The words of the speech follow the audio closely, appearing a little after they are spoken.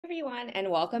everyone, and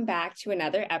welcome back to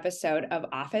another episode of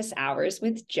Office Hours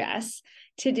with Jess.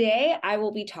 Today, I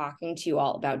will be talking to you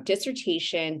all about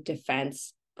dissertation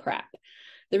defense prep.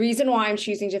 The reason why I'm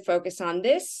choosing to focus on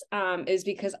this is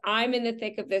because I'm in the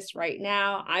thick of this right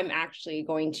now. I'm actually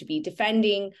going to be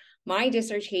defending my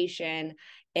dissertation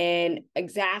in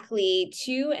exactly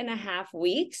 2.5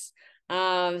 weeks.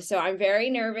 So I'm very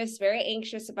nervous, very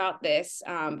anxious about this,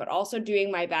 but also doing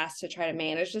my best to try to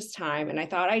manage this time. And I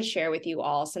thought I'd share with you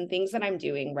all some things that I'm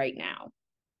doing right now.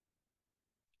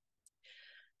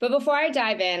 But before I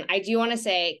dive in, I do want to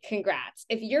say congrats.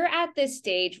 If you're at this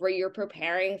stage where you're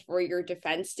preparing for your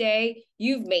defense day,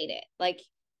 you've made it. Like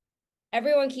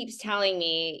everyone keeps telling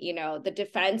me, the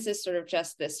defense is sort of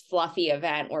just this fluffy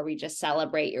event where we just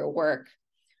celebrate your work.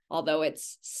 Although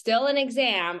it's still an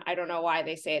exam, I don't know why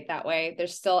they say it that way.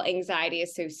 There's still anxiety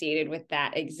associated with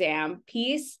that exam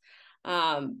piece.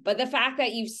 But the fact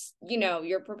that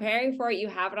you're preparing for it, you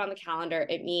have it on the calendar,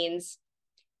 it means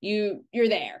you're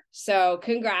there. So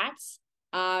congrats.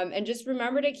 And just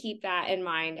remember to keep that in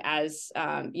mind as,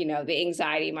 the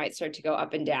anxiety might start to go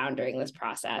up and down during this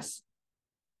process.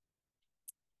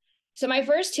 So my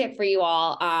first tip for you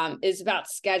all is about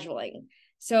scheduling.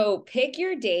 So pick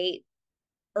your date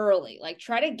early, like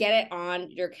try to get it on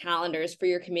your calendars for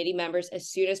your committee members as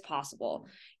soon as possible.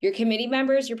 Your committee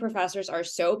members, your professors are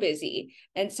so busy,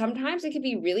 and sometimes it can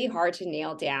be really hard to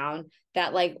nail down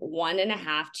that like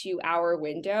 1.5, 2 hour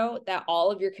window that all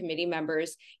of your committee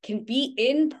members can be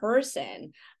in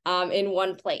person in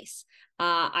one place.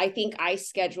 I think I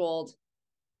scheduled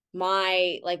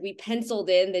we penciled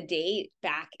in the date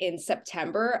back in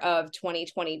September of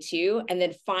 2022 and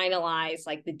then finalized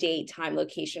like the date, time,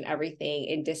 location, everything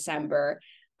in December.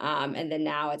 And then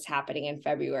now it's happening in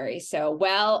February. So,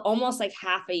 almost like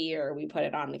half a year we put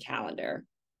it on the calendar.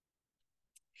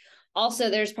 Also,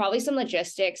 there's probably some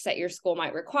logistics that your school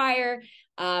might require.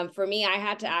 For me, I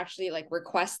had to actually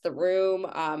request the room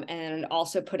and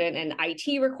also put in an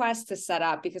IT request to set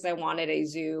up because I wanted a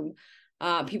Zoom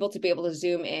people to be able to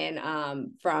Zoom in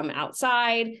from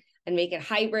outside and make it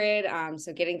hybrid.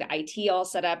 So getting the IT all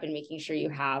set up and making sure you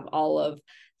have all of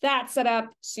that set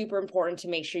up, super important to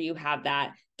make sure you have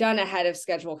that done ahead of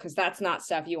schedule, because that's not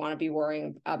stuff you want to be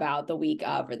worrying about the week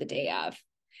of or the day of.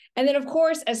 And then, of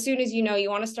course, as soon as you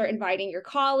want to start inviting your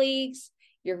colleagues,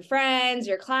 your friends,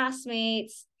 your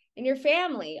classmates, and your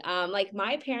family. Like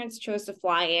my parents chose to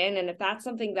fly in, and if that's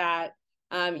something that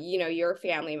your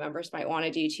family members might want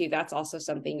to do too, that's also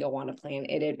something you'll want to plan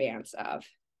in advance of.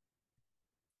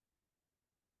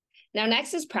 Now,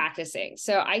 next is practicing.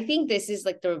 So I think this is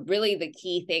the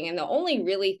key thing, and the only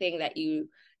really thing that you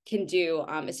can do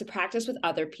is to practice with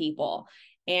other people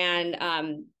and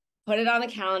put it on the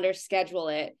calendar, schedule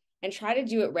it, and try to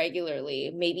do it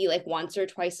regularly, maybe like once or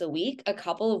twice a week, a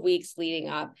couple of weeks leading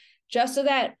up, just so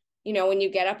that when you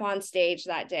get up on stage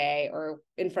that day or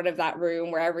in front of that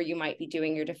room, wherever you might be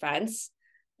doing your defense,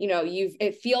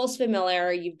 it feels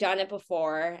familiar, you've done it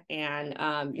before,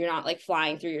 and you're not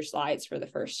flying through your slides for the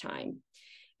first time.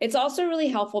 It's also really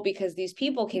helpful because these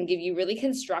people can give you really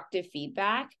constructive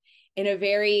feedback in a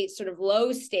very sort of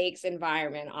low stakes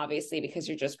environment, obviously, because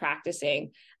you're just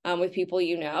practicing with people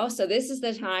So this is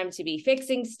the time to be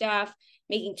fixing stuff,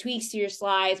 making tweaks to your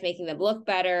slides, making them look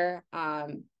better,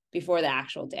 before the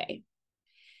actual day.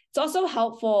 It's also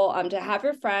helpful to have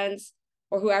your friends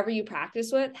or whoever you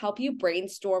practice with help you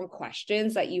brainstorm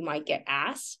questions that you might get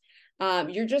asked.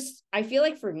 I feel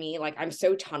like for me, I'm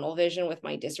so tunnel vision with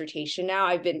my dissertation now.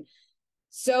 I've been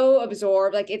so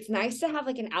absorbed. It's nice to have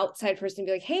an outside person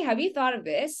be like, hey, have you thought of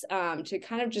this? To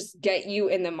kind of just get you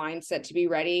in the mindset to be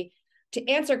ready to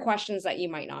answer questions that you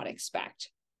might not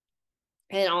expect.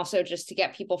 And also just to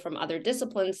get people from other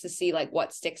disciplines to see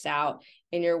what sticks out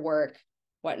in your work,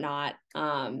 whatnot.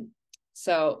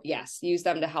 So yes, use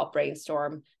them to help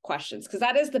brainstorm questions, because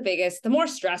that is the more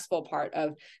stressful part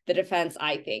of the defense,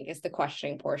 I think, is the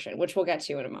questioning portion, which we'll get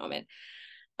to in a moment.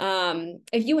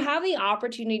 If you have the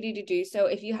opportunity to do so,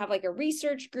 if you have a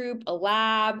research group, a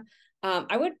lab,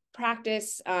 I would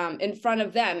practice in front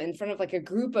of a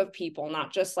group of people,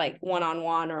 not just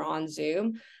one-on-one or on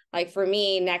Zoom. For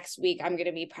me, next week, I'm going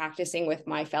to be practicing with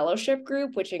my fellowship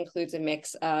group, which includes a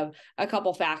mix of a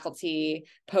couple faculty,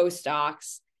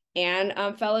 postdocs,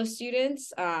 and fellow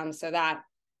students. So that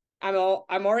I'm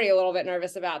already a little bit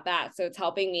nervous about that. So it's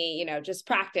helping me, just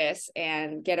practice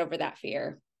and get over that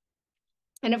fear.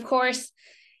 And of course,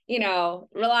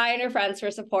 rely on your friends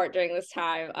for support during this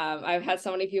time. I've had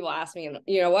so many people ask me,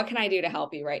 what can I do to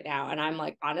help you right now? And I'm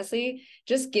honestly,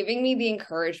 just giving me the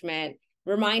encouragement,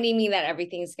 reminding me that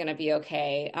everything's going to be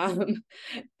okay,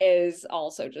 is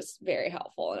also just very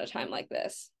helpful in a time like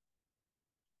this.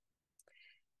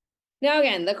 Now,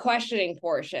 again, the questioning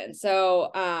portion.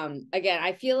 So again,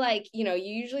 I feel like, you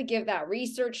usually give that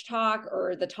research talk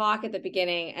or the talk at the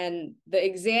beginning, and the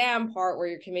exam part where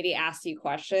your committee asks you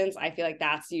questions. I feel like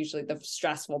that's usually the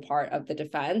stressful part of the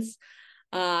defense,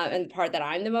 and the part that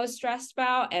I'm the most stressed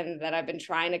about, and that I've been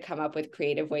trying to come up with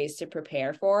creative ways to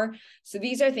prepare for. So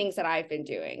these are things that I've been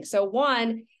doing. So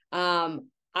one,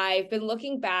 I've been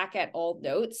looking back at old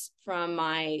notes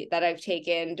that I've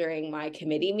taken during my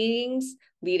committee meetings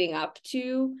leading up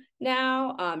to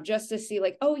now, just to see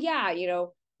like, oh yeah,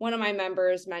 one of my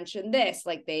members mentioned this,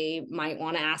 like they might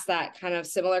want to ask that kind of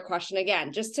similar question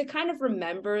again, just to kind of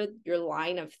remember your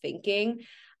line of thinking.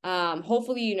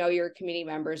 Hopefully, your committee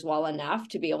members well enough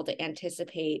to be able to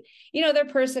anticipate, their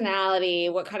personality,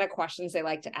 what kind of questions they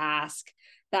like to ask,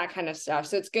 that kind of stuff.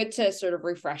 So it's good to sort of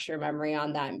refresh your memory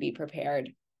on that and be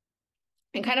prepared.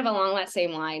 And kind of along that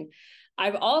same line,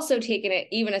 I've also taken it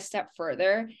even a step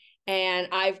further, and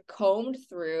I've combed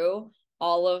through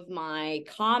all of my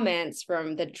comments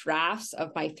from the drafts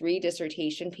of my 3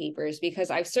 dissertation papers,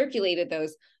 because I've circulated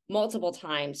those multiple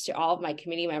times to all of my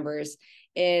committee members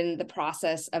in the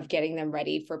process of getting them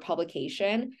ready for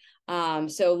publication.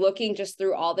 So looking just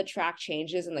through all the track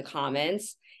changes in the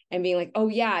comments and being like, oh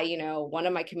yeah, one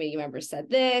of my committee members said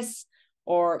this,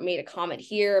 or made a comment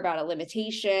here about a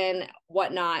limitation,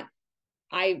 whatnot.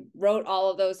 I wrote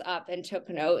all of those up and took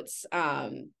notes,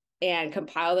 and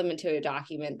compile them into a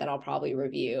document that I'll probably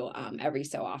review every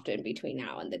so often between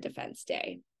now and the defense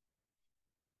day.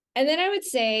 And then I would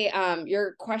say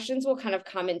your questions will kind of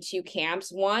come in 2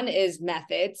 camps. One is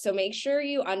methods. So make sure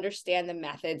you understand the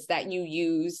methods that you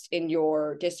used in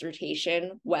your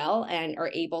dissertation well and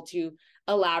are able to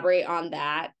elaborate on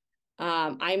that.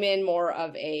 I'm in more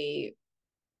of a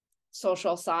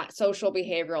social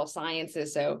behavioral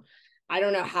sciences, so I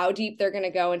don't know how deep they're going to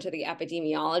go into the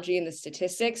epidemiology and the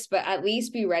statistics, but at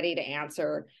least be ready to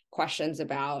answer questions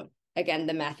about, again,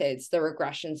 the methods, the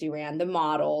regressions you ran, the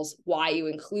models, why you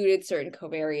included certain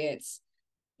covariates,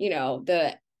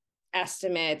 the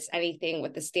estimates, anything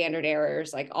with the standard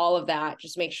errors, like all of that.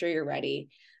 Just make sure you're ready.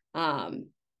 And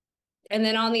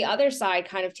then on the other side,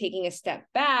 kind of taking a step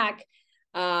back,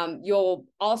 you'll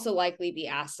also likely be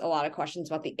asked a lot of questions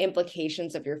about the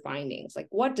implications of your findings. Like,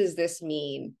 what does this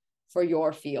mean for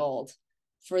your field,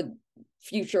 for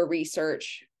future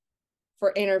research,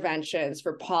 for interventions,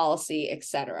 for policy, et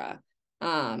cetera?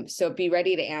 So be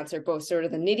ready to answer both sort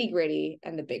of the nitty-gritty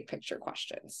and the big picture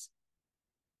questions.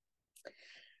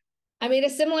 I made a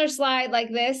similar slide like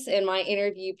this in my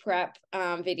interview prep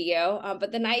video,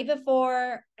 but the night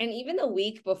before and even the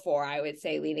week before, I would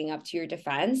say leading up to your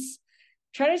defense,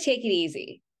 try to take it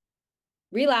easy,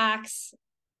 relax,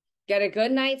 get a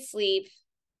good night's sleep,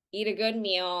 eat a good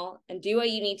meal, and do what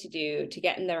you need to do to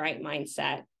get in the right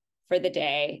mindset for the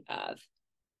day of.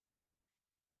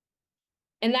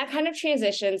 And that kind of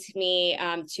transitions me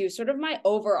to sort of my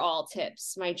overall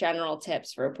tips, my general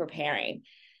tips for preparing.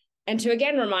 And to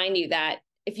again remind you that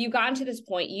if you've gotten to this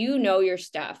point, you know your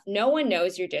stuff. No one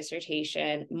knows your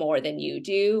dissertation more than you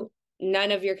do.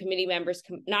 None of your committee members,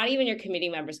 not even your committee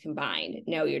members combined,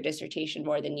 know your dissertation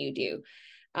more than you do.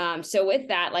 So with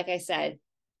that, like I said,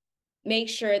 make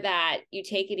sure that you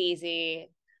take it easy.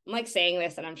 I'm like saying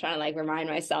this and I'm trying to like remind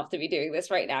myself to be doing this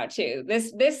right now too.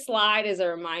 This slide is a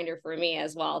reminder for me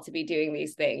as well to be doing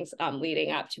these things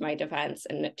leading up to my defense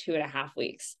in 2.5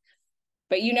 weeks.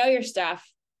 But you know your stuff.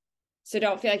 So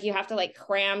don't feel like you have to like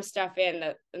cram stuff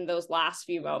in those last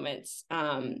few moments.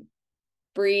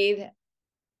 Breathe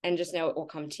and just know it will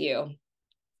come to you.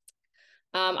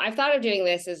 I've thought of doing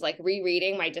this as like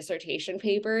rereading my dissertation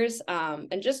papers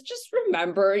and just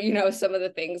remember, some of the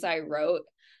things I wrote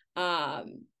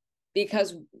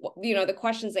because, the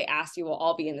questions they ask you will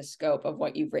all be in the scope of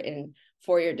what you've written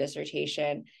for your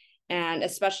dissertation. And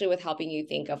especially with helping you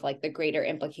think of like the greater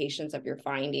implications of your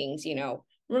findings,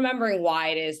 remembering why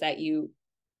it is that you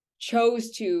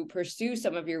chose to pursue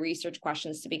some of your research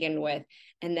questions to begin with,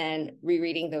 and then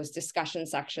rereading those discussion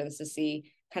sections to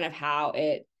see kind of how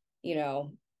it,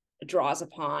 draws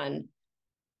upon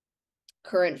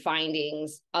current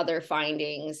findings, other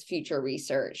findings, future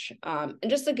research, and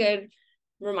just a good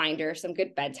reminder, some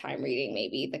good bedtime reading,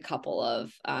 maybe the couple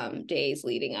of days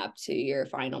leading up to your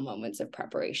final moments of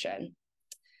preparation.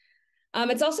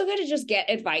 It's also good to just get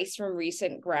advice from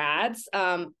recent grads.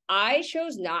 I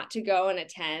chose not to go and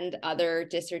attend other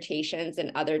dissertations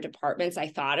in other departments. I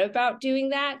thought about doing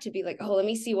that to be like, oh, let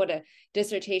me see what a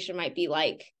dissertation might be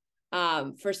like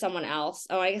for someone else.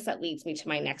 Oh, I guess that leads me to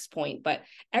my next point, but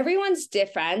everyone's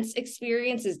defense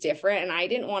experience is different. And I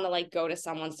didn't want to like go to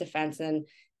someone's defense and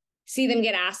see them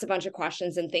get asked a bunch of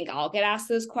questions and think I'll get asked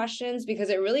those questions, because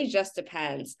it really just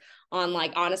depends on,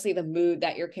 like, honestly, the mood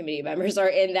that your committee members are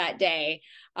in that day,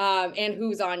 and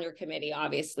who's on your committee,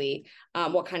 obviously,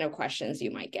 what kind of questions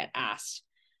you might get asked.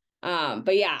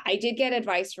 But yeah, I did get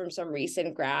advice from some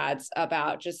recent grads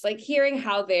about just like hearing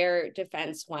how their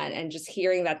defense went and just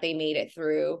hearing that they made it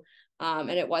through. And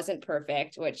it wasn't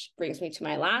perfect, which brings me to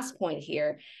my last point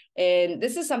here. And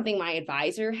this is something my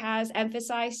advisor has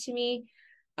emphasized to me.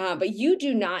 But you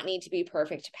do not need to be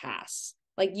perfect to pass.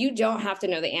 Like, you don't have to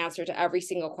know the answer to every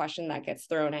single question that gets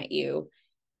thrown at you.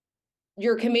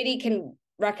 Your committee can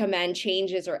recommend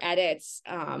changes or edits,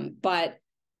 but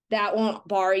that won't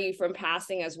bar you from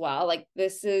passing as well. Like,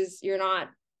 you're not,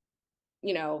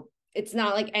 it's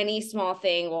not like any small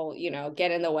thing will, get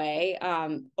in the way.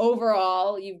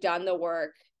 Overall, you've done the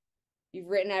work, you've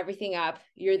written everything up,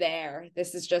 you're there.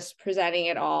 This is just presenting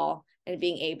it all and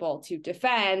being able to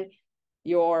defend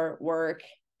your work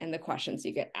and the questions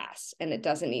you get asked. And it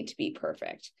doesn't need to be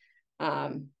perfect.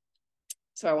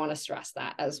 So I want to stress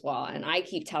that as well. And I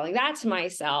keep telling that to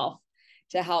myself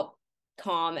to help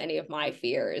calm any of my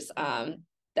fears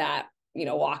that,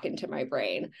 walk into my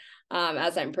brain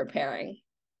as I'm preparing.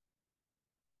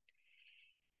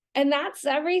 And that's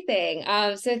everything.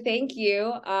 So thank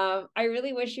you. I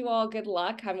really wish you all good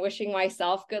luck. I'm wishing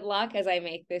myself good luck as I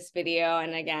make this video.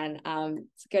 And again,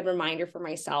 it's a good reminder for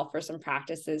myself for some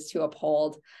practices to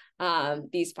uphold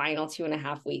these final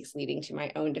 2.5 weeks leading to my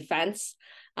own defense.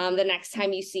 The next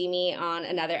time you see me on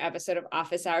another episode of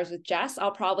Office Hours with Jess,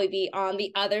 I'll probably be on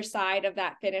the other side of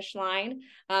that finish line.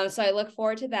 So I look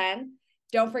forward to then.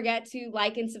 Don't forget to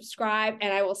like and subscribe,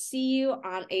 and I will see you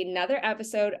on another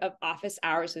episode of Office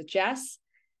Hours with Jess.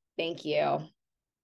 Thank you.